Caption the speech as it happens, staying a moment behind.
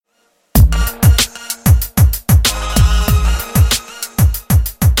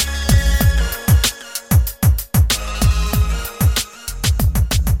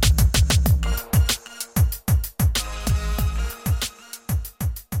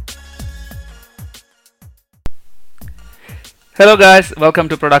Hello, guys. Welcome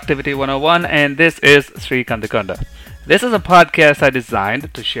to Productivity 101, and this is Sri Kandikanda. This is a podcast I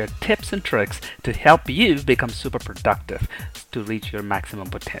designed to share tips and tricks to help you become super productive to reach your maximum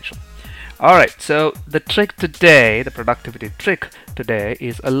potential. Alright, so the trick today, the productivity trick today,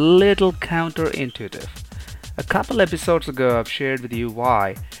 is a little counterintuitive. A couple episodes ago, I've shared with you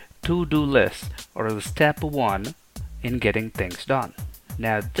why to-do lists are the step one in getting things done.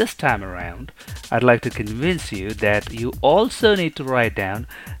 Now, this time around, I'd like to convince you that you also need to write down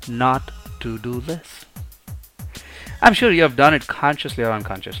not to-do lists. I'm sure you have done it consciously or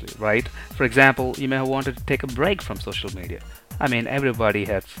unconsciously, right? For example, you may have wanted to take a break from social media. I mean, everybody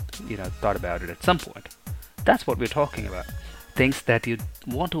has, thought about it at some point. That's what we're talking about. Things that you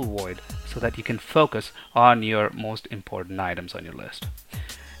want to avoid so that you can focus on your most important items on your list.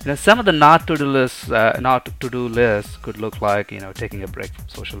 Some of the not to-do lists could look like, taking a break from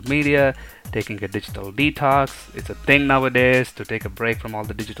social media, taking a digital detox. It's a thing nowadays to take a break from all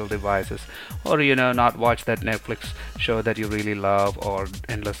the digital devices, or not watch that Netflix show that you really love, or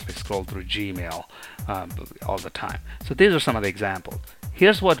endlessly scroll through Gmail all the time. So these are some of the examples.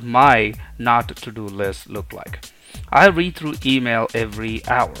 Here's what my not to-do list look like. I read through email every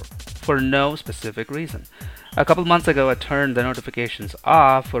hour for no specific reason. A couple months ago, I turned the notifications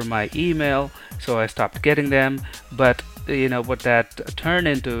off for my email, so I stopped getting them. But what that turned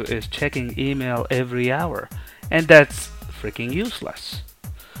into is checking email every hour, and that's freaking useless.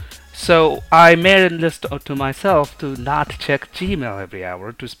 So I made a list to myself to not check Gmail every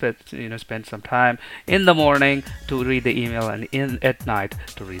hour, to spend some time in the morning to read the email and at night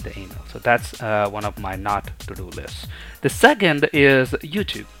to read the email. So that's one of my not to-do lists. The second is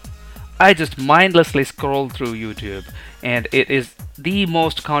YouTube. I just mindlessly scroll through YouTube, and it is the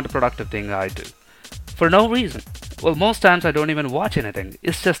most counterproductive thing I do. For no reason. Well, most times I don't even watch anything.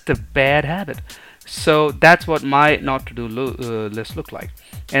 It's just a bad habit. So that's what my not to do list look like.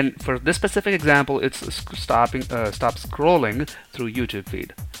 And for this specific example, it's stop scrolling through YouTube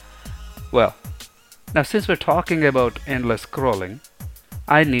feed. Well, now since we're talking about endless scrolling,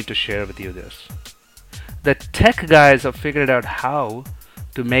 I need to share with you this. The tech guys have figured out how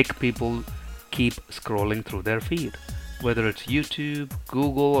to make people keep scrolling through their feed, whether it's YouTube,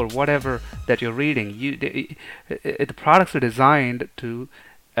 Google, or whatever that you're reading. The products are designed to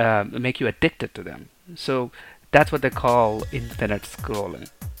make you addicted to them. So that's what they call infinite scrolling.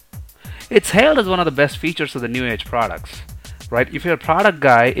 It's hailed as one of the best features of the new age products, right? If you're a product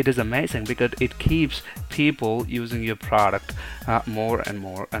guy, it is amazing because it keeps people using your product more and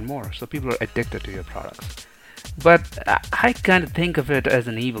more and more. So people are addicted to your products. But I kind of think of it as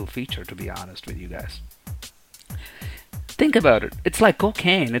an evil feature, to be honest with you guys. Think about it. It's like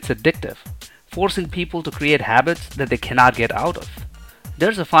cocaine. It's addictive, forcing people to create habits that they cannot get out of.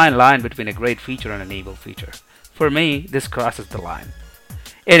 There's a fine line between a great feature and an evil feature. For me, this crosses the line.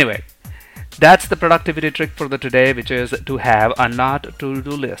 Anyway, that's the productivity trick for the today, which is to have a not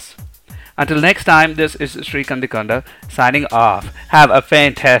to-do list. Until next time, this is Sri Kandikanda signing off. Have a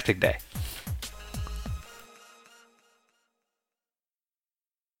fantastic day.